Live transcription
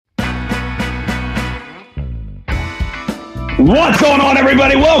What's going on,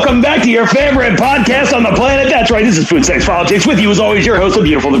 everybody? Welcome back to your favorite podcast on the planet. That's right, this is Food, Sex, Politics. With you, as always, your host, the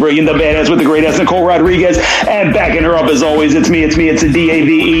beautiful, the brilliant, the badass with the great ass, Nicole Rodriguez. And backing her up, as always, it's me, it's a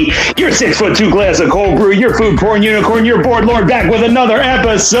DAVE. Your 6'2" glass of cold brew, your food porn unicorn, your board lord, back with another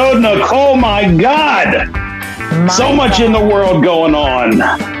episode. Nicole, my God. So much in the world going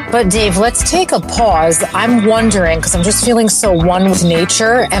on. But Dave, let's take a pause. I'm wondering, because I'm just feeling so one with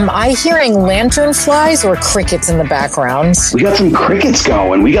nature, am I hearing lantern flies or crickets in the background? We got some crickets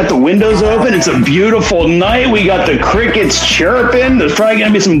going. We got the windows open. It's a beautiful night. We got the crickets chirping. There's probably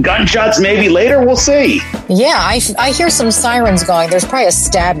going to be some gunshots maybe later. We'll see. Yeah, I hear some sirens going. There's probably a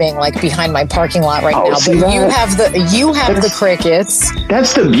stabbing like behind my parking lot right now. But you have the crickets.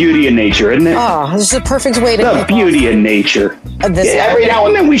 That's the beauty of nature, isn't it? Oh, this is the perfect way to the beauty of nature. Every now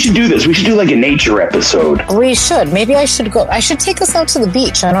and then we should do this. We should do like a nature episode. We should. Maybe I should go. I should take us out to the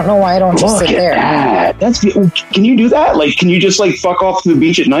beach. I don't know why I don't just sit there. Can you do that? Like, can you just like fuck off to the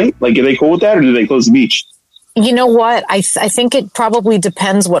beach at night? Like, are they cool with that, or do they close the beach? You know what? I think it probably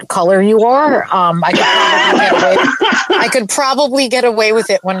depends what color you are. I could probably get away with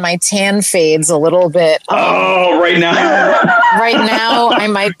it when my tan fades a little bit. Right now. Right now, I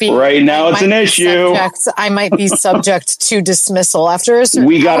might be. Right now, it's an issue. I might be subject to dismissal after a certain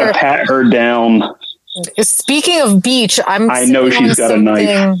We got to pat her down. Speaking of beach, I know she's got a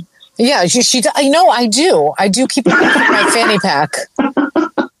knife. Yeah, she. I know. I do. I do keep it in my fanny pack.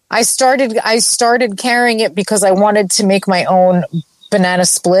 I started carrying it because I wanted to make my own banana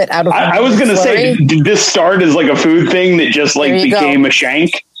split out of. I was going to say, did this start as like a food thing that just like became a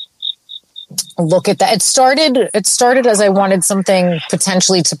shank? Look at that! It started as I wanted something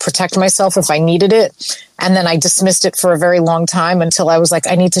potentially to protect myself if I needed it, and then I dismissed it for a very long time until I was like,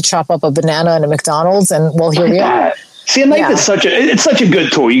 I need to chop up a banana in a McDonald's, and well, here we are. See, a knife is such a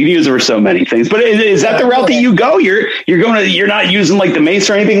good tool. You can use it for so many things. But is that the route that you go? You're not using like the mace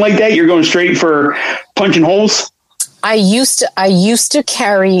or anything like that. You're going straight for punching holes. I used to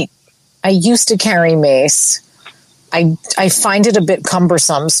carry mace. I find it a bit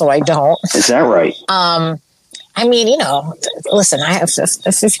cumbersome, so I don't. Is that right? I mean, listen,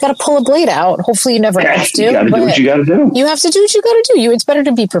 if you've got to pull a blade out, hopefully you never have to. You got to do what you got to do. You have to do what you got to do. It's better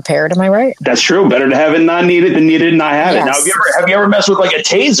to be prepared. Am I right? That's true. Better to have it not needed than needed and not have it. Now, have you ever messed with like a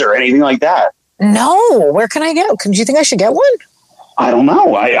taser or anything like that? No. Where can I get? Do you think I should get one? I don't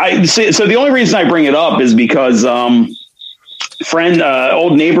know. I see. So the only reason I bring it up is because old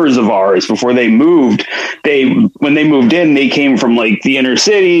neighbors of ours, before they moved, when they moved in, they came from like the inner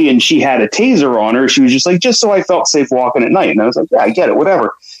city, and she had a taser on her. She was just like, just so I felt safe walking at night. And I was like, yeah, I get it,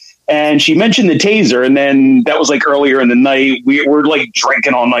 whatever. And she mentioned the taser, and then that was like earlier in the night. We were like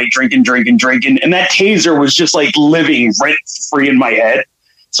drinking all night, drinking, and that taser was just like living rent free in my head.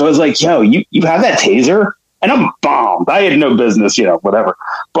 So I was like, yo, you have that taser? And I'm bombed. I had no business, whatever.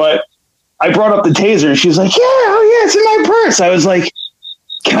 But I brought up the taser, and she was like, yeah, it's in my purse. I was like,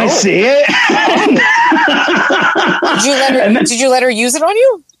 can I see it? Did you let her use it on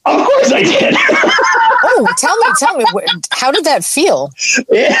you? Of course I did. Tell me, how did that feel?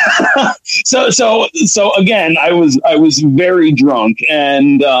 Yeah. So again, I was very drunk,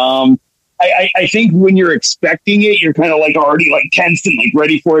 and I think when you're expecting it, you're kind of like already like tense and like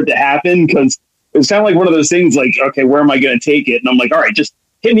ready for it to happen, because it was kind of like one of those things like, okay, where am I going to take it? And I'm like, all right, just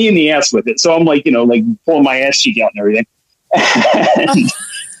hit me in the ass with it. So I'm like, like pulling my ass cheek out and everything.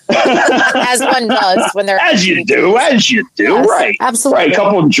 As one does when they're as you do, yes, right? Absolutely, right. A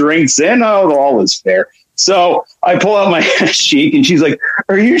couple of drinks in, all is fair. So I pull out my ass cheek, and she's like,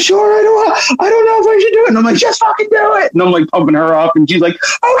 "Are you sure? I don't know if I should do it." And I'm like, "Just fucking do it!" And I'm like pumping her up, and she's like,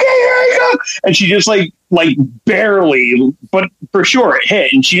 "Okay, here I go." And she just like barely, but for sure it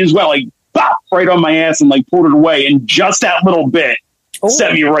hit, and she just went like pop right on my ass and like pulled it away, and just that little bit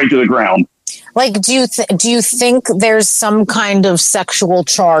set me right to the ground. Like, do you think there's some kind of sexual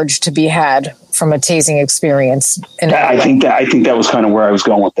charge to be had from a tasing experience? I think that was kind of where I was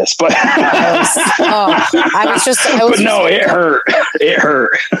going with this, but no, it hurt. It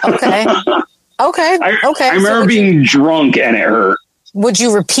hurt. Okay. I remember being drunk and it hurt. Would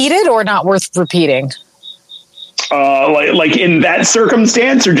you repeat it, or not worth repeating? Like in that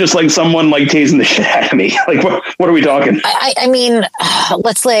circumstance, or just like someone like tasing the shit out of me? Like what are we talking? I mean,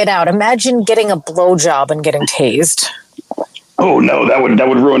 let's lay it out. Imagine getting a blowjob and getting tased. Oh no, that would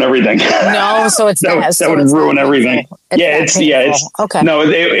ruin everything. No, so it's that would ruin everything. It's okay. No,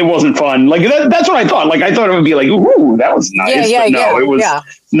 it wasn't fun. Like that's what I thought. Like I thought it would be like, ooh, that was nice. It was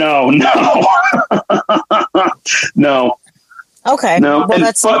no. Okay. No,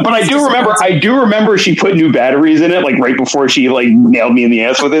 Well, but I do remember. I do remember she put new batteries in it, like right before she like nailed me in the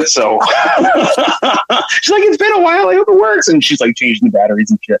ass with it. So she's like, "It's been a while. I hope it works." And she's like changing the batteries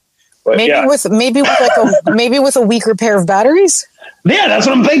and shit. But maybe with a weaker pair of batteries. Yeah, that's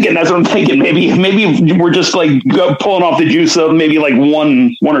what I'm thinking. Maybe we're just like pulling off the juice of maybe like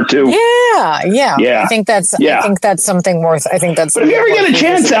one or two. Yeah. I think that's something worth. I think that's. But if you ever get a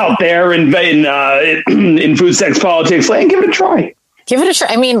chance out there in food, sex, politics, give it a try. Give it a try.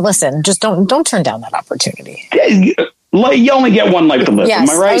 I mean, listen, just don't turn down that opportunity. You only get one life to live.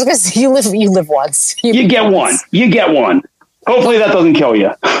 Yes, am I right? I was gonna say, you live once. You get one. You get one. Hopefully that doesn't kill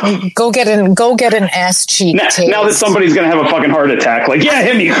you. Go get an ass cheek. Now that somebody's going to have a fucking heart attack,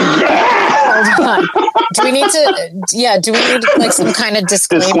 hit me. Hold on. Do we need like some kind of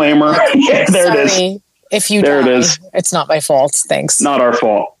disclaimer? Yeah, there it is. If you there die, it is. It's not my fault. Thanks. Not our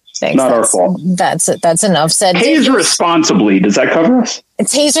fault. Thanks. Not our fault. That's it. That's enough said. Tase responsibly. Does that cover us?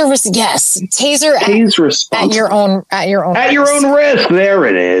 Taser, yes. Taser at your own risk. There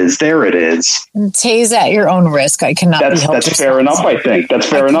it is. Tase at your own risk. I cannot be held. That's fair enough.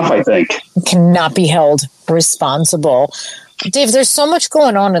 I think. Cannot be held responsible. Dave, there's so much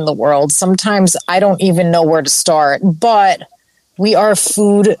going on in the world. Sometimes I don't even know where to start. But we are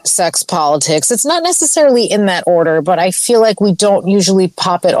food, sex, politics. It's not necessarily in that order, but I feel like we don't usually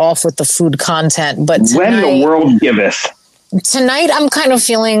pop it off with the food content. But when the world giveth. Tonight, I'm kind of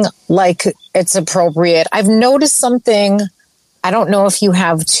feeling like it's appropriate. I've noticed something. I don't know if you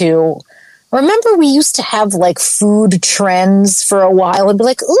have too. Remember, we used to have like food trends for a while and be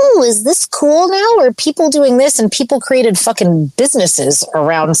like, ooh, is this cool now? Or are people doing this? And people created fucking businesses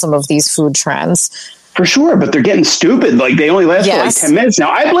around some of these food trends. For sure, but they're getting stupid. Like they only last for like 10 minutes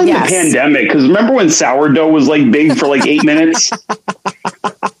now. I blame the pandemic because remember when sourdough was like big for like 8 minutes?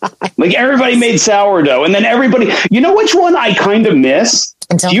 Like everybody made sourdough, and then everybody. You know which one I kind of miss?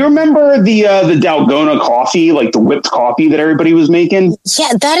 Do you remember the Dalgona coffee, like the whipped coffee that everybody was making?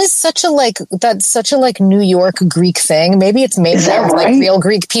 Yeah, that's such a New York Greek thing. Maybe it's made of like real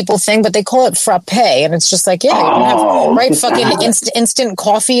Greek people thing, but they call it frappe, and it's just like instant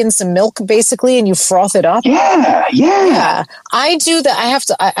coffee and some milk basically, and you froth it up. Yeah. I do that.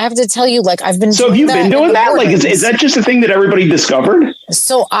 I have to tell you, like I've been. So have you been doing that? Like, is that just a thing that everybody discovered?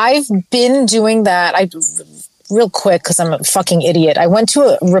 So I've been doing that. Real quick, because I'm a fucking idiot. I went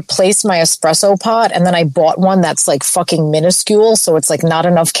to replace my espresso pot, and then I bought one that's like fucking minuscule, so it's like not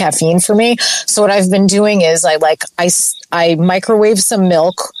enough caffeine for me. So what I've been doing is I microwave some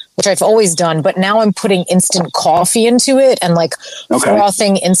milk, which I've always done, but now I'm putting instant coffee into it and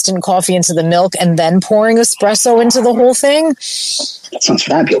frothing instant coffee into the milk and then pouring espresso into the whole thing. That sounds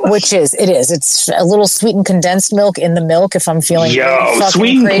fabulous. It's a little sweetened condensed milk in the milk if I'm feeling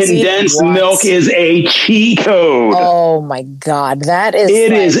sweetened condensed milk is a cheat code. Oh my God.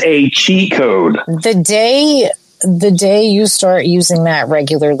 It is a cheat code. The day you start using that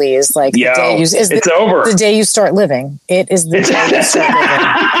regularly is like it's over. The day you start living. It is the day you start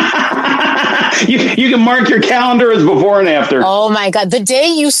living. You can mark your calendar as before and after. Oh my God. The day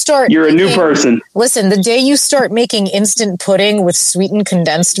you start You're a new person. Listen, the day you start making instant pudding with sweetened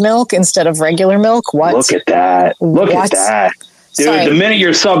condensed milk instead of regular milk, what? Look at that. At that. Dude, the minute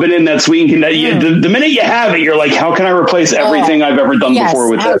you're subbing in that sweet, the minute you have it, you're like, how can I replace everything I've ever done before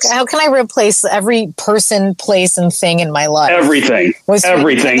with this? How can I replace every person, place, and thing in my life? Everything.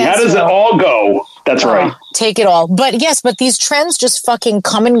 How does it all go? That's right. Take it all. But these trends just fucking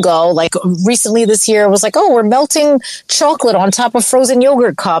come and go. Like recently this year, it was like, oh, we're melting chocolate on top of frozen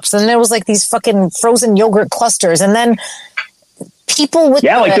yogurt cups. And then it was like these fucking frozen yogurt clusters. And then people with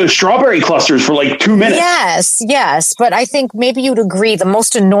like those strawberry clusters for like 2 minutes. Yes. But I think maybe you'd agree the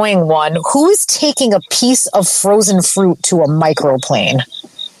most annoying one, who is taking a piece of frozen fruit to a microplane?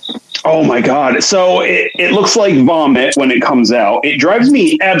 Oh my God. So it looks like vomit when it comes out. It drives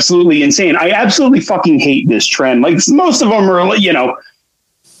me absolutely insane. I absolutely fucking hate this trend. Like most of them are,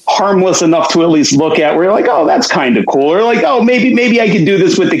 harmless enough to at least look at where you're like, oh, that's kind of cool. Or like, oh, maybe I could do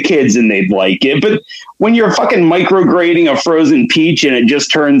this with the kids and they'd like it. But when you're fucking micrograding a frozen peach and it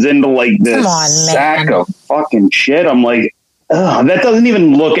just turns into like this sack of fucking shit, I'm like, oh, that doesn't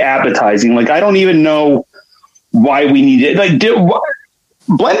even look appetizing. Like, I don't even know why we need it. Like,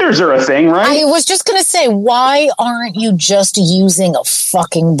 blenders are a thing, right? I was just going to say, why aren't you just using a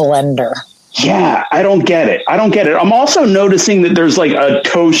fucking blender? Yeah, I don't get it. I'm also noticing that there's like a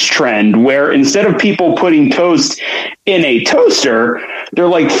toast trend where instead of people putting toast in a toaster, they're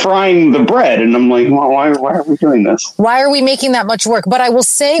like frying the bread. And I'm like, well, why are we doing this? Why are we making that much work? But I will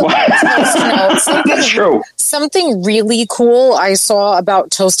say, that's true. Something really cool I saw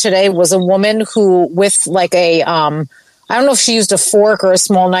about toast today was a woman who with like a I don't know if she used a fork or a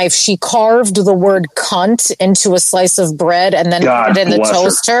small knife. She carved the word cunt into a slice of bread and then put it in the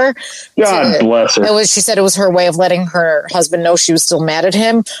toaster. God bless her. She said it was her way of letting her husband know she was still mad at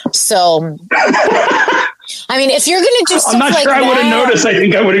him. So, I mean, if you're going to do something like that. I'm not sure I would have noticed. I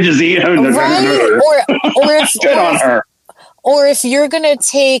think I would have just eaten it. Right? Or if, good on her. Or if you're going to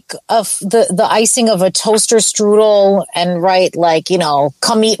take the icing of a toaster strudel and write, like, you know,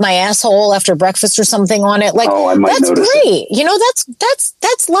 come eat my asshole after breakfast or something on it, like, that's great. You know,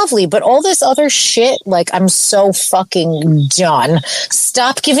 that's lovely. But all this other shit, like, I'm so fucking done.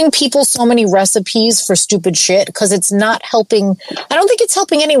 Stop giving people so many recipes for stupid shit because it's not helping. I don't think it's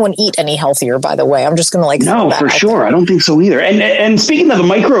helping anyone eat any healthier, by the way. I'm just going to, like, no, for sure. I don't think so either. And speaking of the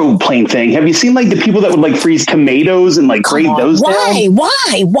microplane thing, have you seen, like, the people that would, like, freeze tomatoes and, like, grate those down?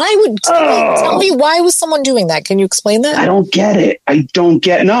 Why would tell me why was someone doing that? Can you explain that? I don't get it. I don't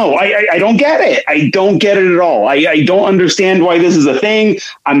get it I don't get it at all. I don't understand why this is a thing.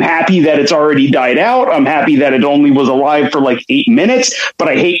 I'm happy that it's already died out. I'm happy that it only was alive for like 8 minutes, but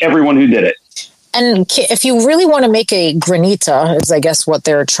I hate everyone who did it. And if you really want to make a granita, is I guess what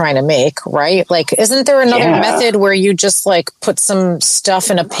they're trying to make, right? Like, isn't there another method where you just like put some stuff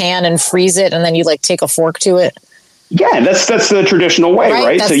in a pan and freeze it and then you like take a fork to it? Yeah, that's the traditional way,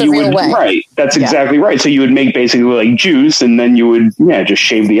 right? That's so the you real would way. Right. That's exactly right. So you would make basically like juice and then you would just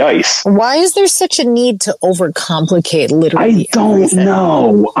shave the ice. Why is there such a need to overcomplicate literally? I don't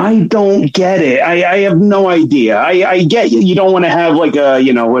know. I don't get it. I have no idea. I get you don't want to have like a,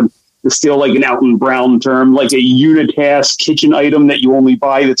 you know, it's still like an Alton Brown term, like a unitask kitchen item that you only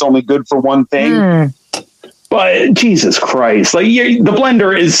buy that's only good for one thing. But Jesus Christ, like the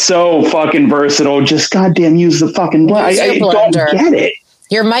blender is so fucking versatile. Just goddamn use the fucking blender. I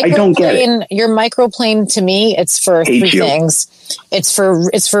don't get it. Your microplane to me, it's for three things. It's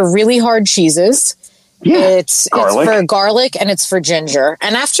for really hard cheeses. Yeah, it's for garlic and it's for ginger.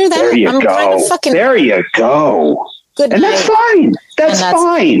 And after that, I'm kind of fucking. There you go. Good and that's fine. That's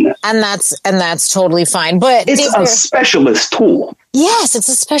fine. And that's totally fine. But it's a specialist tool. Yes, it's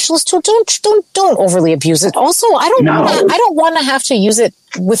a specialist tool. Don't overly abuse it. Also, I don't want to have to use it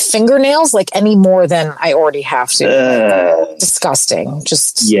with fingernails like any more than I already have to. Disgusting.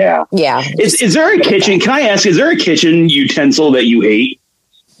 Just yeah. Is there a kitchen? Can I ask? Is there a kitchen utensil that you hate?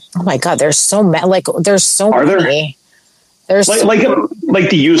 Oh my God, there's so many. Like there's so many. There's like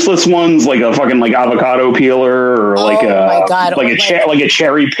the useless ones, like a fucking like avocado peeler or like a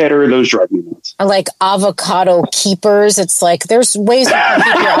cherry pitter. Those drive me nuts. Like avocado keepers. It's like there's ways to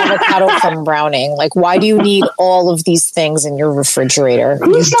keep your avocado from browning. Like, why do you need all of these things in your refrigerator?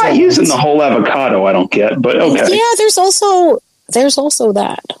 Who's not using the whole avocado? I don't get. But okay. Yeah, there's also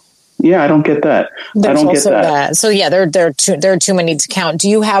that. Yeah, I don't get that. I don't get that. So yeah, there are too many to count. Do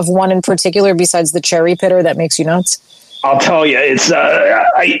you have one in particular besides the cherry pitter that makes you nuts? I'll tell you, it's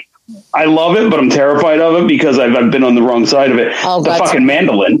I love it, but I'm terrified of it because I've been on the wrong side of it. Oh, the fucking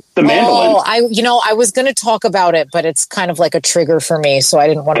mandolin. The mandolin. I was going to talk about it, but it's kind of like a trigger for me, so I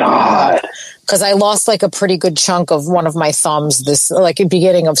didn't want to. Because I lost like a pretty good chunk of one of my thumbs this like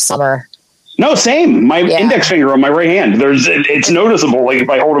beginning of summer. No, same. My index finger on my right hand. It's noticeable. Like if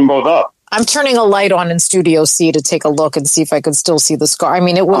I hold them both up. I'm turning a light on in Studio C to take a look and see if I could still see the scar. I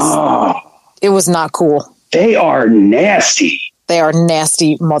mean, it was not cool. They are nasty. They are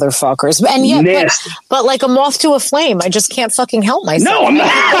nasty motherfuckers. And yet, but like a moth to a flame, I just can't fucking help myself. No, I'm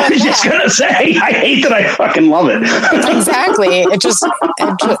not. I was just going to say, I hate that I fucking love it. Exactly.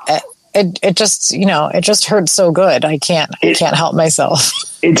 It just hurts so good. I can't help myself.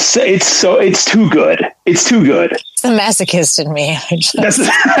 It's too good. It's too good. It's the masochist in me.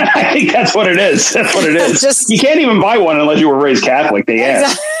 I think that's what it is. That's what it is. You can't even buy one unless you were raised Catholic. They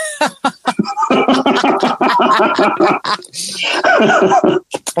ask.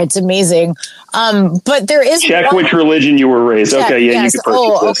 It's amazing. But there is check which religion you were raised. Okay, yeah, you can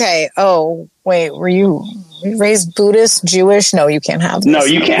purchase this. Okay. Oh, wait, were you raised Buddhist, Jewish? No, you can't have this. No,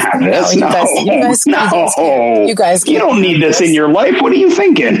 you can't have this. You guys you don't need this in your life. What are you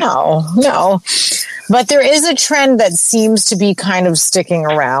thinking? No. But there is a trend that seems to be kind of sticking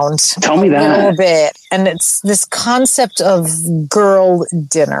around. Tell me that. A little bit. And it's this concept of girl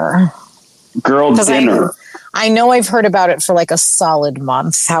dinner. Girl dinner. I know I've heard about it for like a solid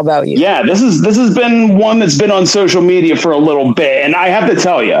month. How about you? Yeah, this has been one that's been on social media for a little bit. And I have to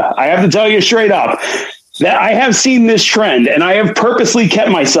tell you straight up that I have seen this trend and I have purposely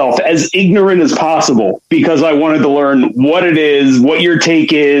kept myself as ignorant as possible because I wanted to learn what it is, what your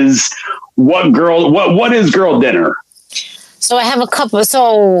take is, what is girl dinner? So I have a couple.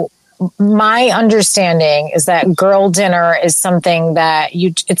 So my understanding is that girl dinner is something that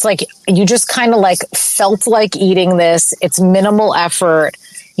it's like you just kind of like felt like eating this. It's minimal effort.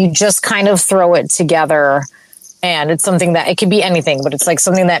 You just kind of throw it together, and it's something that it could be anything, but it's like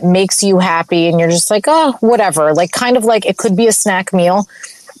something that makes you happy, and you're just like, oh, whatever. Like kind of like it could be a snack meal.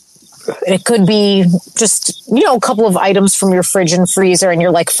 It could be just, a couple of items from your fridge and freezer, and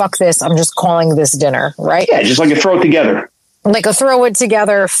you're like, fuck this. I'm just calling this dinner, right? Yeah, just like a throw it together. Like a throw it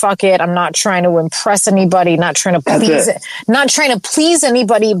together, fuck it. I'm not trying to impress anybody, not trying to please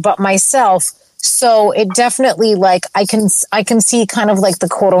anybody but myself. So it definitely like I can see kind of like the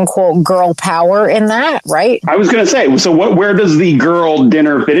quote unquote girl power in that, right? I was going to say, so where does the girl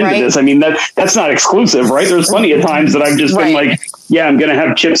dinner fit into this? I mean, that's not exclusive, right? There's plenty of times that I've just been like, yeah, I'm going to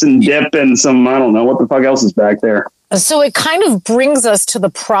have chips and dip and some, I don't know what the fuck else is back there. So it kind of brings us to the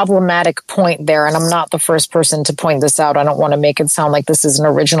problematic point there, and I'm not the first person to point this out. I don't want to make it sound like this is an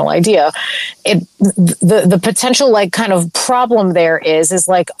original idea. The potential like kind of problem there is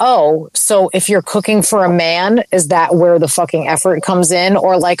like, oh, so if you're cooking for a man, is that where the fucking effort comes in?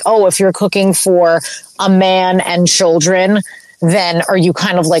 Or like, oh, if you're cooking for a man and children, then are you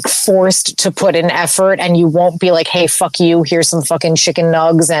kind of like forced to put in effort, and you won't be like, hey, fuck you, here's some fucking chicken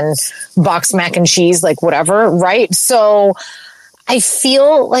nugs and boxed mac and cheese, like whatever, right? So I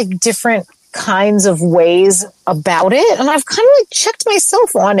feel like different kinds of ways about it, and I've kind of like checked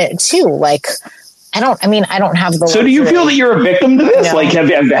myself on it too. Like, I don't have the. So do you feel that you're a victim to this? No. Like,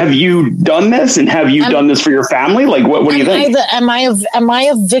 have you done this, and have you done this for your family? Like, what do you think? Am I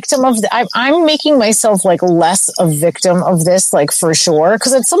a victim of? I'm making myself like less a victim of this, like for sure.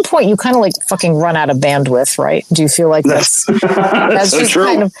 Because at some point you kind of like fucking run out of bandwidth, right? Do you feel like that's so just true?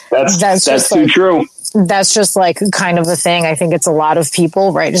 Kind of, that's just too true. That's just like kind of a thing. I think it's a lot of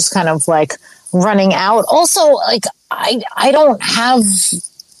people, right? Just kind of like running out. Also, like I don't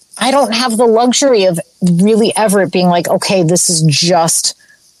have the luxury of really ever being like, okay, this is just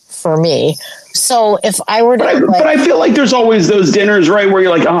for me. So if I were to... But I feel like there's always those dinners, right, where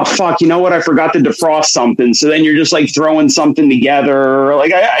you're like, oh, fuck, you know what? I forgot to defrost something. So then you're just like throwing something together.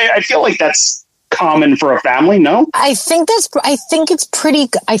 Like, I feel like that's common for a family, no? I think it's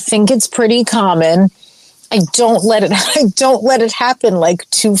pretty common. I don't let it happen like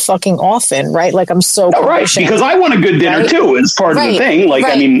too fucking often, right? Like I'm so right, because I want a good dinner too as part of the thing. Like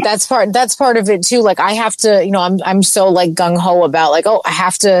I mean, that's part of it too. Like I have to, I'm so like gung ho about like, oh, I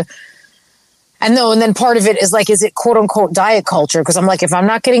have to. And then part of it is like, is it quote unquote diet culture? Because I'm like, if I'm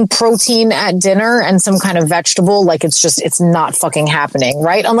not getting protein at dinner and some kind of vegetable, like it's not fucking happening,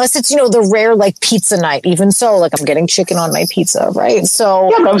 right? Unless it's, the rare like pizza night. Even so, like I'm getting chicken on my pizza, right?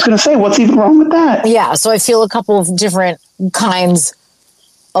 So yeah, but I was going to say, what's even wrong with that? Yeah, so I feel a couple of different kinds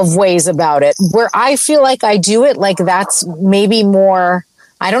of ways about it. Where I feel like I do it, like that's maybe more...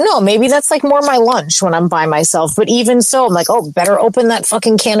 I don't know. Maybe that's like more my lunch when I'm by myself. But even so, I'm like, oh, better open that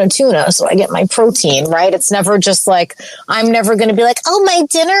fucking can of tuna so I get my protein, right? It's never just like, I'm never going to be like, oh, my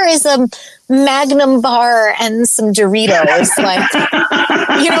dinner is a Magnum bar and some Doritos. Like,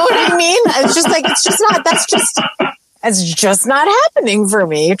 you know what I mean? It's just like, it's just not happening for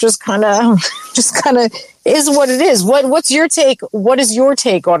me. It just kind of is what it is. What's your take? What is your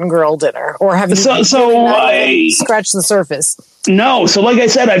take on girl dinner? Or have you scratched the surface? No. So like I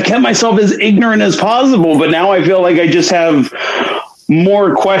said, I've kept myself as ignorant as possible, but now I feel like I just have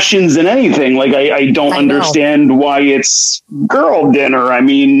more questions than anything. Like I don't understand why it's girl dinner. I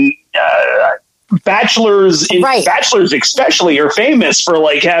mean, bachelors especially are famous for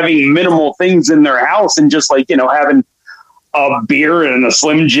like having minimal things in their house and just like, having a beer and a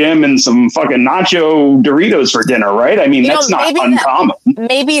Slim Jim and some fucking nacho Doritos for dinner, right? I mean, that's not uncommon.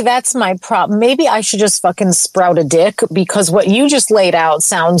 Maybe that's my problem. Maybe I should just fucking sprout a dick, because what you just laid out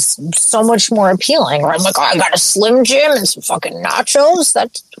sounds so much more appealing. Right? I'm like, oh, I got a Slim Jim and some fucking nachos.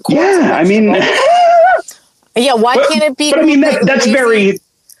 That's cool. Yeah, I mean... yeah, why can't it be... But I mean, that's very...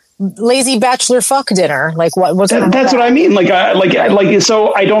 lazy bachelor fuck dinner. Like what's that's what I mean.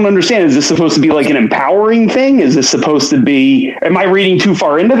 So I don't understand. Is this supposed to be like an empowering thing? Is this supposed to be, am I reading too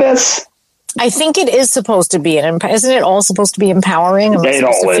far into this? I think it is supposed to be isn't it all supposed to be empowering?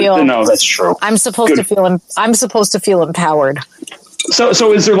 No, that's true. I'm supposed to feel empowered.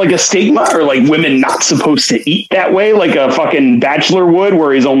 So is there like a stigma, or like women not supposed to eat that way, like a fucking bachelor would,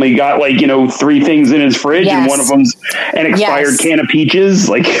 where he's only got like 3 things in his fridge, and one of them's an expired can of peaches?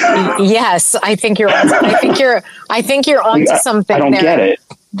 Like, yes, I think you're onto something. I don't get it.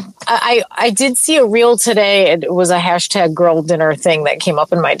 I did see a reel today. It was a hashtag girl dinner thing that came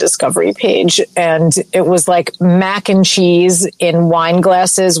up in my discovery page. And it was like mac and cheese in wine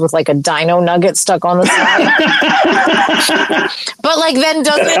glasses with like a dino nugget stuck on the side. But like then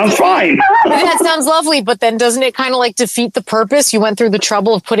doesn't that sounds fine. That sounds lovely. But then doesn't it kind of like defeat the purpose? You went through the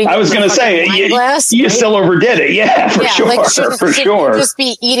trouble of putting I was going to say, you right? Still overdid it. Yeah, for sure. Like, for sure. Just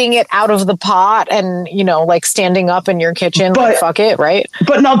be eating it out of the pot and, you know, like standing up in your kitchen. But, like, fuck it, right?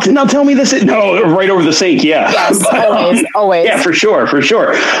 But now tell me this. No, right over the sink. Yeah. Yes, but, always. Yeah, for sure.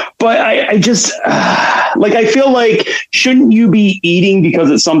 But I just, like, I feel like, shouldn't you be eating because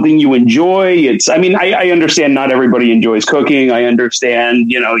it's something you enjoy? I understand not everybody enjoys cooking. I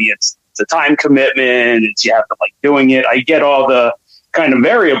understand, you know, it's a time commitment. You have to like doing it. I get all the kind of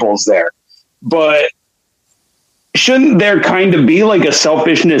variables there. But shouldn't there kind of be like a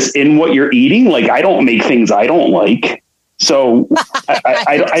selfishness in what you're eating? Like, I don't make things I don't like. So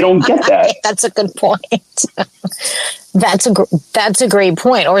I don't get that. That's a good point. That's a great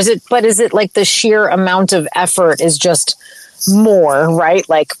point. Or is it like the sheer amount of effort is just more, right?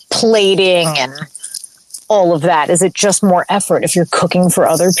 Like plating and all of that. Is it just more effort if you're cooking for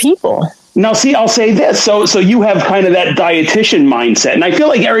other people? Now, see, I'll say this. So you have kind of that dietitian mindset. And I feel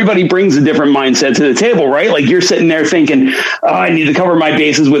like everybody brings a different mindset to the table, right? Like you're sitting there thinking, I need to cover my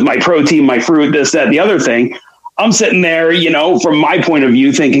bases with my protein, my fruit, this, that, the other thing. I'm sitting there, you know, from my point of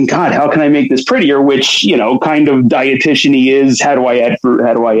view, thinking, God, how can I make this prettier? Which, you know, kind of dietitian-y is, how do I add fruit?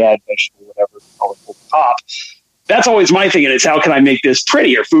 How do I add vegetable, whatever, colorful top? That's always my thing. And it's, how can I make this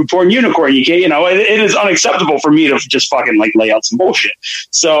prettier? Food porn unicorn. You can't, you know, it is unacceptable for me to just fucking like lay out some bullshit.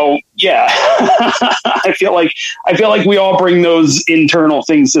 So yeah, I feel like we all bring those internal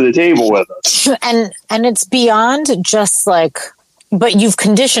things to the table with us. And it's beyond just like, but you've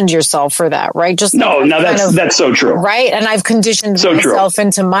conditioned yourself for that, right? Just that's so true. Right. And I've conditioned myself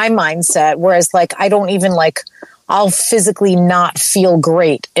into my mindset. Whereas like, I don't even like, I'll physically not feel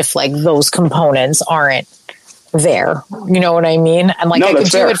great if like those components aren't there. You know what I mean? And like, I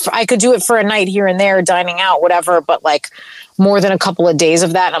could do it for a night here and there, dining out, whatever. But like more than a couple of days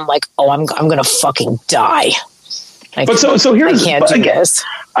of that, I'm like, oh, I'm going to fucking die. So here's, I can't do this.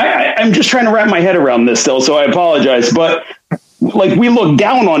 I'm just trying to wrap my head around this still. So I apologize, but like we look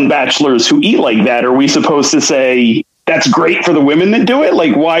down on bachelors who eat like that. Are we supposed to say that's great for the women that do it?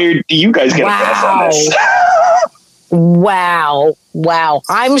 Like, why do you guys get a pass on this? Wow.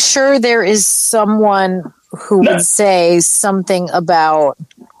 I'm sure there is someone who would say something about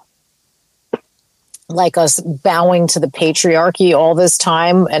like us bowing to the patriarchy all this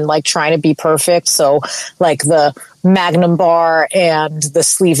time and like trying to be perfect. So like the Magnum bar and the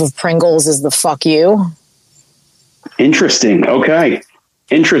sleeve of Pringles is the fuck you. Interesting. Okay.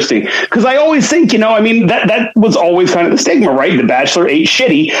 Interesting. Because I always think, you know, I mean, that was always kind of the stigma, right? The bachelor ate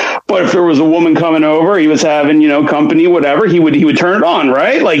shitty, but if there was a woman coming over, he was having, you know, company, whatever, he would turn it on,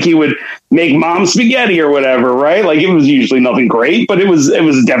 right? Like he would make mom spaghetti or whatever, right? Like it was usually nothing great, but it was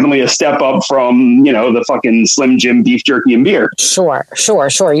definitely a step up from, you know, the fucking Slim Jim beef jerky and beer. Sure.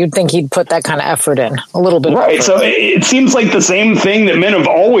 You'd think he'd put that kind of effort in a little bit. Right. So it seems like the same thing that men have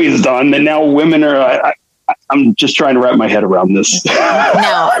always done that now women are, I'm just trying to wrap my head around this.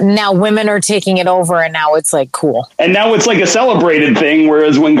 Now women are taking it over and now it's like cool. And now it's like a celebrated thing.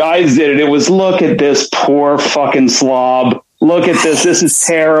 Whereas when guys did it was, look at this poor fucking slob. Look at this. This is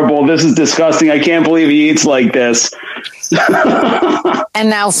terrible. This is disgusting. I can't believe he eats like this. And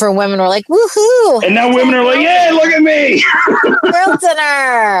now for women, we're like, woohoo. And now women are like, yeah, look at me. Girl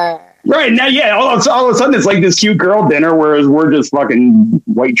dinner. Right now, yeah, all of a sudden it's like this cute girl dinner, whereas we're just fucking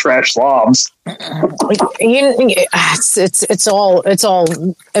white trash slobs. It's all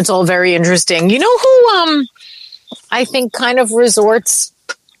very interesting. You know who I think kind of resorts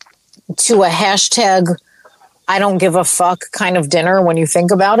to a hashtag I don't give a fuck kind of dinner when you think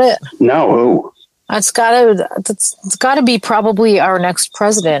about it? No, who? It's gotta be probably our next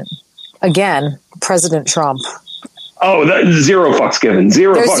president again, President Trump. Oh, zero fucks given.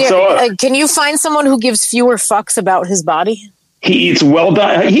 Zero fucks. So, can you find someone who gives fewer fucks about his body? He eats well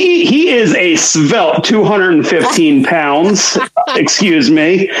done. He is a svelte 215 pounds. Excuse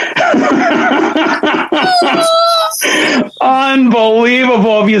me.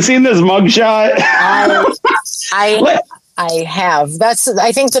 Unbelievable. Have you seen this mugshot? I have.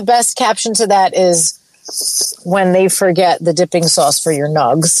 I think the best caption to that is when they forget the dipping sauce for your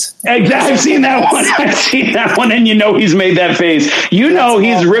nugs. Exactly. I've seen that one. And you know he's made that face. You know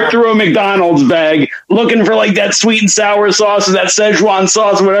he's ripped through a McDonald's bag looking for like that sweet and sour sauce or that Szechuan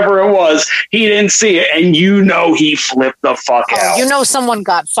sauce, whatever it was. He didn't see it. And you know he flipped the fuck out. You know someone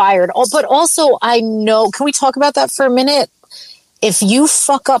got fired. Oh, but also I know, can we talk about that for a minute? if you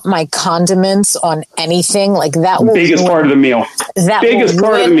fuck up my condiments on anything, like that will biggest part of the meal. Biggest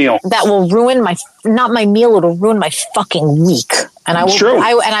part of the meal. That will ruin not my meal, it'll ruin my fucking week. And I will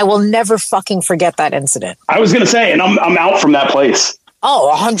I will never fucking forget that incident. I was gonna say, and I'm out from that place.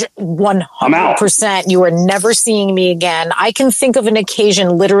 Oh, 100%. You are never seeing me again. I can think of an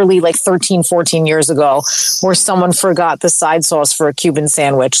occasion literally like 13, 14 years ago where someone forgot the side sauce for a Cuban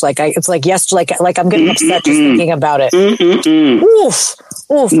sandwich. It's like, yes, like I'm getting upset just thinking about it. Oof.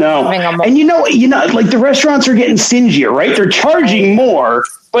 No. And you know, like the restaurants are getting stingier, right? They're charging more.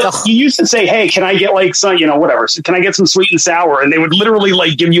 But you used to say, hey, can I get like some, whatever. So can I get some sweet and sour? And they would literally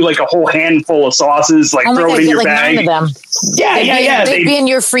like give you like a whole handful of sauces, like throw it in your bag. 9 of them. Yeah. They'd be in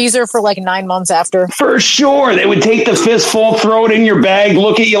your freezer for like 9 months after. For sure. They would take the fistful, throw it in your bag,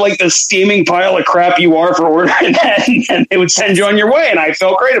 look at you like the steaming pile of crap you are for ordering that, and they would send you on your way. And I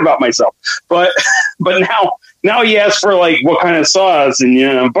felt great about myself. But now you ask for like what kind of sauce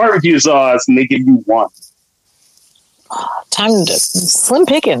and barbecue sauce, and they give you one. Time to slim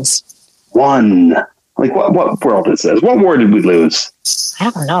pickings. One. Like what world is this? What war did we lose? I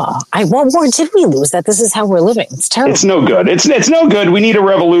don't know. What war did we lose? That this is how we're living. It's terrible. It's no good. It's no good. We need a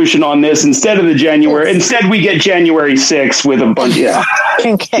revolution on this instead of the January. Instead, we get January 6th with a bunch. Yeah.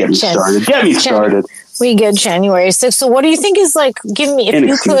 Get me started. We get January 6th. So what do you think is like? Give me if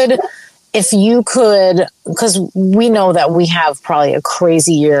you could, because we know that we have probably a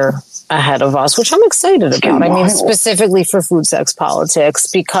crazy year ahead of us, which I'm excited about. I mean, specifically for Food Sex Politics,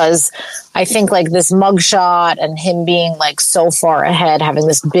 because I think like this mugshot and him being like so far ahead, having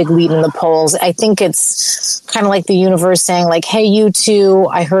this big lead in the polls, I think it's kind of like the universe saying like, hey, you two,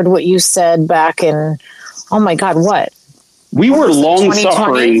 I heard what you said back in, oh my God, what? We were long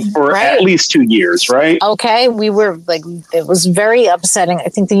suffering for at least 2 years, right? Okay. We were like, it was very upsetting. I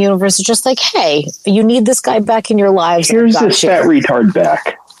think the universe is just like, hey, you need this guy back in your lives. Here's this fat retard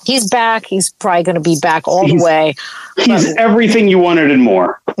back. He's back. He's probably going to be back all the way. He's everything you wanted and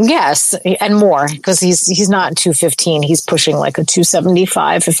more. Yes, and more, because he's not 215. He's pushing like a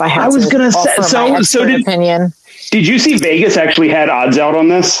 275. If I had, I was going to say. So opinion. Did you see Vegas actually had odds out on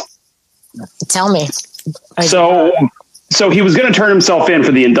this? Tell me. So he was going to turn himself in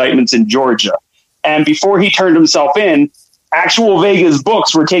for the indictments in Georgia, and before he turned himself in, actual Vegas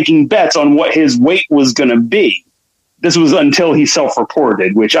books were taking bets on what his weight was going to be. This was until he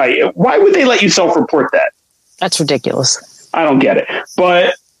self-reported, why would they let you self-report that? That's ridiculous. I don't get it.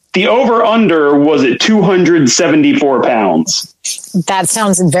 But the over-under was at 274 pounds. That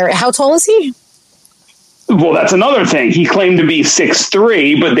sounds how tall is he? Well, that's another thing. He claimed to be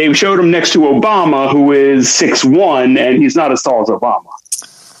 6'3", but they showed him next to Obama, who is 6'1", and he's not as tall as Obama.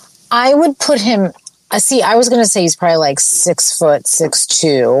 I would put him, I was going to say he's probably like 6 foot,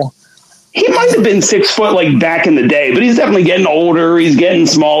 6'2". He might have been 6 foot like back in the day, but he's definitely getting older. He's getting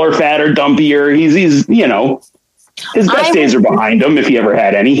smaller, fatter, dumpier. He's his best days are behind him if he ever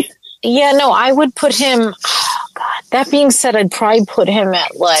had any. Yeah, no, I would put him. Oh God. That being said, I'd probably put him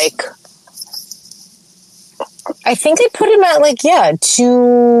at like. I think I'd put him at like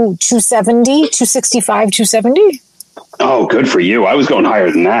 270, 265, 270. Oh, good for you! I was going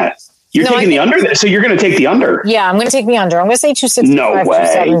higher than that. You're taking the under? So you're going to take the under? Yeah, I'm going to take the under. I'm going to say 265, no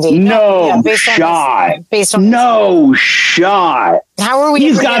way. 270. No shot. How are we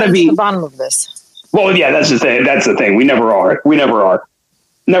He's got to be at the bottom of this? Well, yeah, that's the thing. We never are.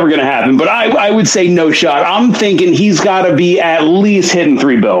 Never going to happen. But I would say no shot. I'm thinking he's got to be at least hitting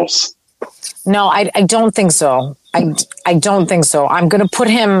 3 bills. No, I don't think so. I don't think so. I'm going to put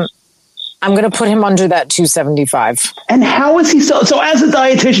him under that 275. And how is he still? So as a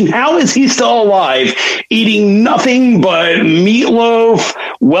dietitian, how is he still alive, eating nothing but meatloaf,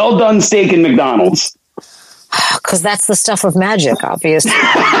 well-done steak, and McDonald's? Because that's the stuff of magic, obviously.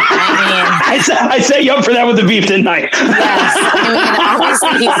 I set you up for that with the beef, didn't I? Yes.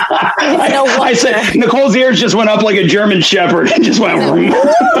 I said Nicole's ears just went up like a German Shepherd and just went.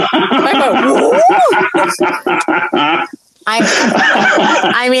 I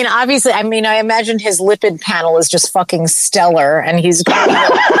imagine his lipid panel is just fucking stellar, and he's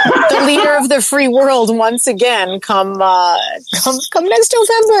the leader of the free world once again. Come next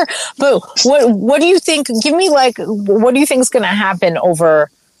November. But what do you think? Give me what do you think is going to happen over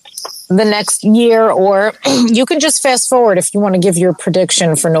the next year, or you can just fast forward if you want to give your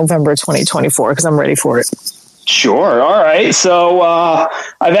prediction for November 2024, because I'm ready for it. Sure. All right. So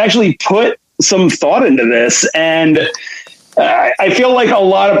I've actually put some thought into this, and I feel like a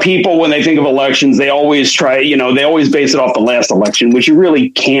lot of people, when they think of elections, they always they always base it off the last election, which you really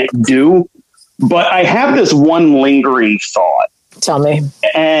can't do. But I have this one lingering thought. Tell me.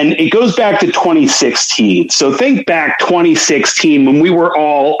 And it goes back to 2016. So think back 2016 when we were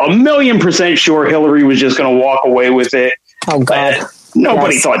all 1,000,000% sure Hillary was just going to walk away with it. Oh, God.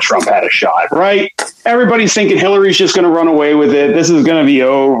 Nobody thought Trump had a shot, right? Everybody's thinking Hillary's just going to run away with it. This is going to be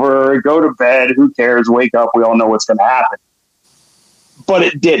over. Go to bed. Who cares? Wake up. We all know what's going to happen. But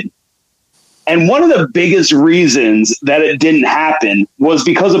it didn't. And one of the biggest reasons that it didn't happen was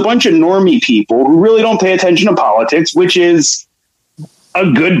because a bunch of normie people who really don't pay attention to politics, which is a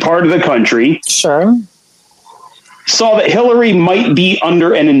good part of the country, sure, saw that Hillary might be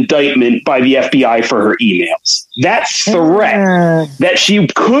under an indictment by the FBI for her emails. That threat that she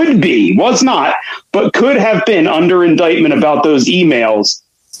could be, was not, but could have been under indictment about those emails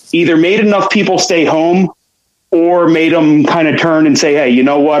either made enough people stay home or made them kind of turn and say, hey, you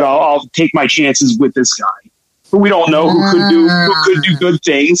know what? I'll take my chances with this guy who we don't know, who could do good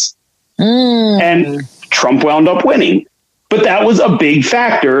things. And Trump wound up winning. But that was a big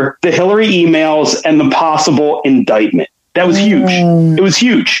factor, the Hillary emails and the possible indictment. That was huge. It was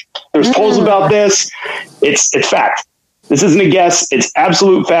huge. There's polls about this. It's fact. This isn't a guess. It's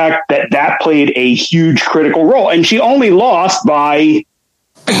absolute fact that played a huge critical role. And she only lost by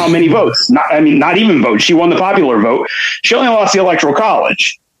how many votes? Not even votes. She won the popular vote. She only lost the Electoral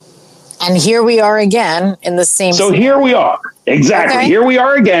College. And here we are again in the same. So here we are. Exactly. Okay. Here we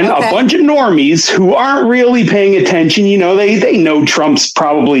are again. Okay. A bunch of normies who aren't really paying attention. You know, they know Trump's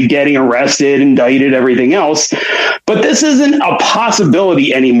probably getting arrested, indicted, everything else. But this isn't a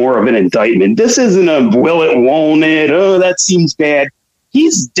possibility anymore of an indictment. This isn't a will it, won't it? Oh, that seems bad.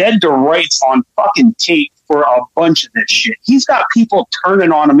 He's dead to rights on fucking tape for a bunch of this shit. He's got people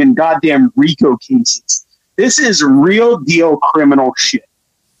turning on him in goddamn RICO cases. This is real deal criminal shit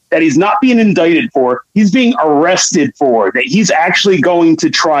that he's not being indicted for. He's being arrested for, that he's actually going to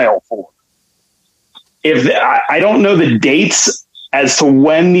trial for. If I don't know the dates as to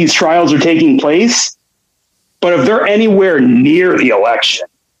when these trials are taking place, but if they're anywhere near the election,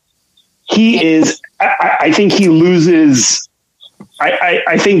 he is, I think he loses.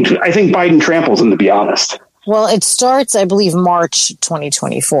 I think Biden tramples him, to be honest. Well, it starts, I believe, March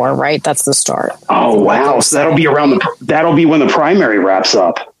 2024, right? That's the start. Oh, wow. So that'll be when the primary wraps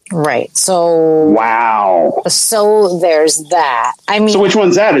up. Right. So wow. So there's that. I mean, so which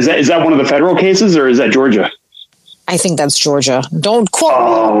one's that? Is that one of the federal cases, or is that Georgia? I think that's Georgia. Don't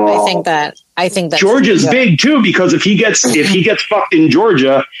quote me. I think that Georgia's big too, because if he gets fucked in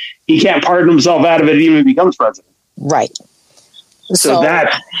Georgia, he can't pardon himself out of it even if he becomes president. Right. So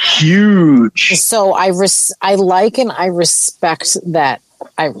that's huge. So I like and I respect that.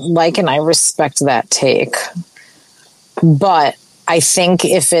 I like and I respect that take. But I think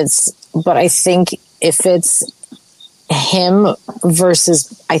if it's him versus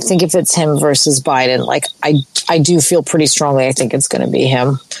Biden, like I do feel pretty strongly. I think it's going to be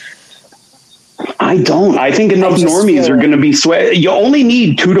him. I don't. I think enough normies are going to be sweat. You only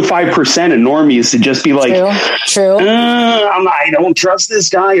need 2 to 5% of normies to just be like, true. I don't trust this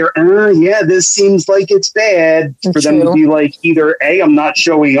guy, or yeah, this seems like it's bad. For them to be like, either A, I'm not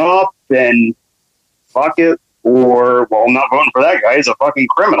showing up, then fuck it, or well, I'm not voting for that guy. He's a fucking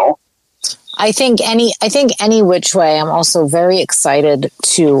criminal. I think any which way. I'm also very excited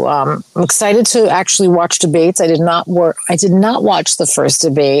to actually watch debates. I did not watch the first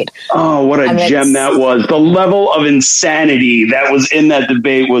debate. Oh, what a gem that was. The level of insanity that was in that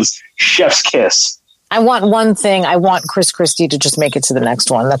debate was chef's kiss. I want one thing. I want Chris Christie to just make it to the next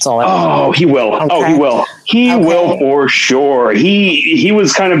one. That's all I want. Oh, he will. Okay. Oh, he will. He will for sure. He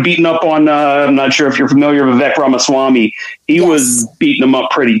was kind of beaten up on, I'm not sure if you're familiar with Vivek Ramaswamy. He was beating him up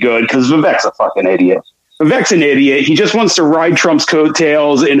pretty good because Vivek's a fucking idiot. Vivek's an idiot. He just wants to ride Trump's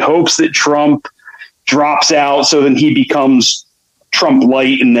coattails in hopes that Trump drops out so then he becomes Trump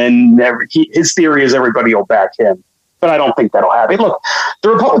light, and then his theory is everybody will back him. But I don't think that'll happen. Look, the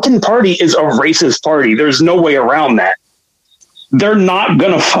Republican Party is a racist party. There's no way around that. They're not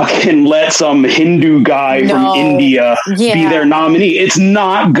going to fucking let some Hindu guy from India be their nominee. It's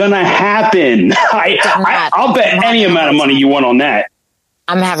not going to happen. I'll bet any amount of money you want on that.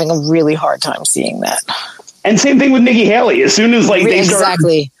 I'm having a really hard time seeing that. And same thing with Nikki Haley. As soon as they start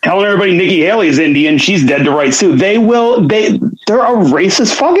telling everybody Nikki Haley is Indian, she's dead to rights too. They're a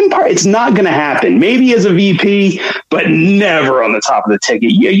racist fucking party. It's not going to happen. Maybe as a VP, but never on the top of the ticket.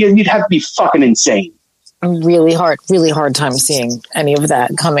 You'd have to be fucking insane. Really hard time seeing any of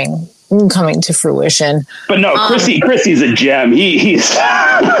that coming to fruition. But no, Christie's a gem. He's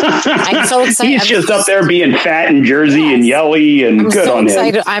I'm so excited. He's just up there being fat and Jersey and yelly, and good on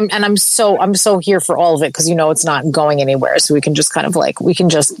him. I'm so here for all of it, because it's not going anywhere, so we can just kind of we can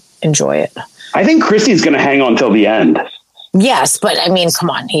just enjoy it. I think Christie's going to hang on till the end. Yes, but I mean, come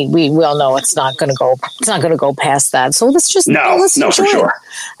on. We all know it's not going to go. It's not going to go past that. So let's just let's no, enjoy for sure.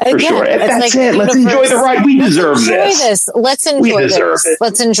 Again, for sure. That's it. Let's enjoy the ride. We deserve this. Let's enjoy this.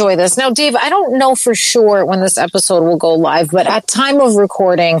 Let's enjoy this. Now, Dave, I don't know for sure when this episode will go live, but at time of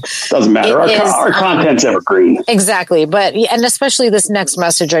recording, doesn't matter. Our content's evergreen. Exactly, and especially this next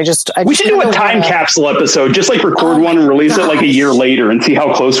message. We should do a time capsule episode. Just like record one and release it like a year later and see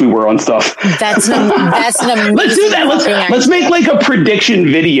how close we were on stuff. That's an amazing. Let's do that. Let's make like a prediction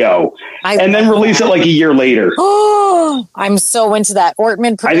video and then release it like a year later. Oh, I'm so into that.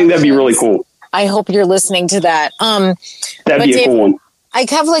 Ortman Productions. I think that'd be really cool. I hope you're listening to that. That'd be a cool one. I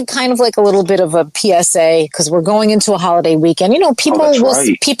have kind of a little bit of a PSA because we're going into a holiday weekend. You know, people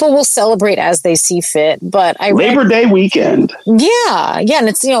will celebrate as they see fit, but Labor Day weekend. Yeah, and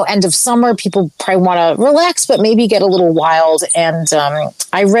it's end of summer. People probably want to relax, but maybe get a little wild. And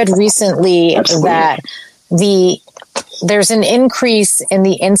I read recently that there's an increase in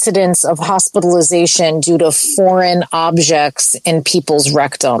the incidence of hospitalization due to foreign objects in people's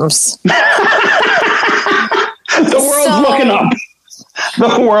rectums. The world's looking up.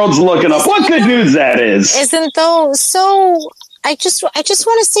 The world's looking up. What good news that is. Isn't though? So I just want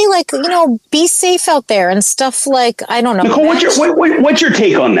to say, be safe out there and stuff I don't know. Nicole, what's your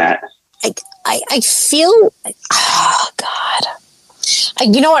take on that? I feel, oh God.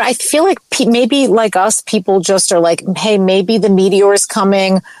 You know what? I feel like maybe like us, people just are like, hey, maybe the meteor's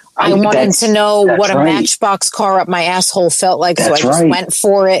coming. I wanted to know what a Matchbox car up my asshole felt like, so I just went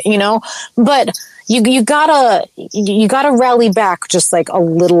for it, But you gotta rally back just a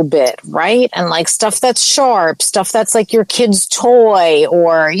little bit, right? And stuff that's sharp, stuff that's your kid's toy,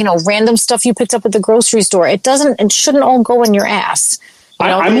 or random stuff you picked up at the grocery store. It shouldn't all go in your ass.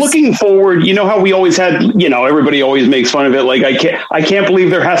 I'm looking forward. You know how we always had, everybody always makes fun of it. I can't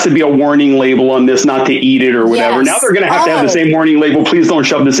believe there has to be a warning label on this not to eat it or whatever. Yes. Now they're going to have the same warning label. Please don't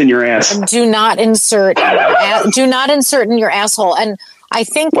shove this in your ass. Do not insert in your asshole. And I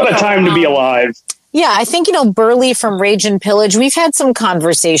think what a time to be alive. Yeah, I think, Burley from Rage and Pillage, we've had some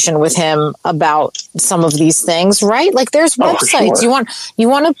conversation with him about some of these things, right? There's websites. Sure. You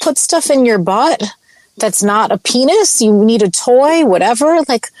want to put stuff in your butt that's not a penis, you need a toy, whatever.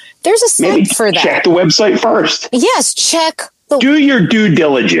 There's a site for that. Check the website first. Yes, check. Do your due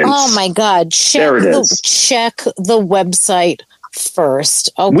diligence. Oh my God. Check the website first.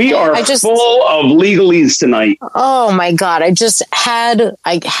 Okay? We are full of legalese tonight. Oh my God. I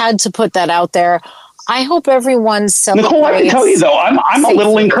had to put that out there. I hope everyone celebrates. Nicole, I can tell you though, I'm a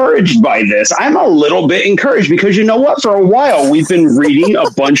little encouraged by this. I'm a little bit encouraged because you know what? For a while, we've been reading a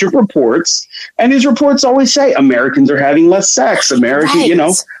bunch of reports, and these reports always say Americans are having less sex.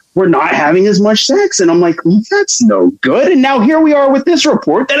 We're not having as much sex. And I'm like, that's no good. And now here we are with this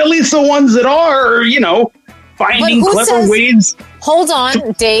report that at least the ones that are, finding clever ways. Hold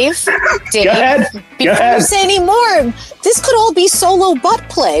on, Dave. Go ahead. Before you say any more, this could all be solo butt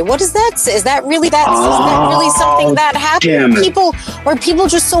play. What does that say? Is that really is that really something that happened? People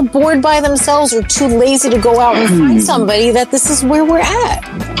just so bored by themselves or too lazy to go out and find somebody that this is where we're at.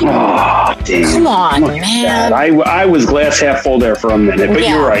 Oh, damn. Come on, man. I was glass half full there for a minute, but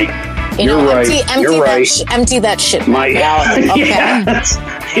you're right. Empty that shit out. Okay.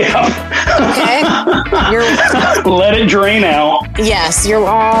 Yeah. Okay. Let it drain out. Yes. You're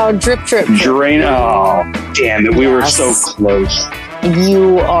all drip. Drain. Oh, damn it. We were so close.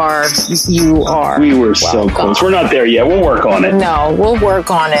 You are. We were so close. We're not there yet. We'll work on it. No, we'll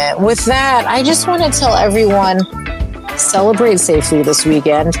work on it. With that, I just want to tell everyone, celebrate safely this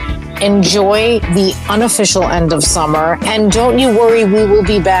weekend. Enjoy the unofficial end of summer. And don't you worry, we will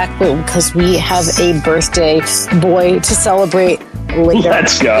be back because we have a birthday boy to celebrate later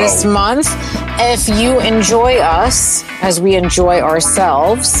this month. If you enjoy us as we enjoy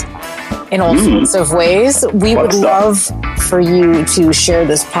ourselves in all sorts of ways, we would love for you to share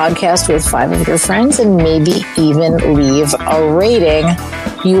this podcast with 5 of your friends and maybe even leave a rating.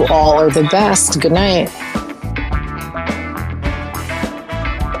 You all are the best. Good night.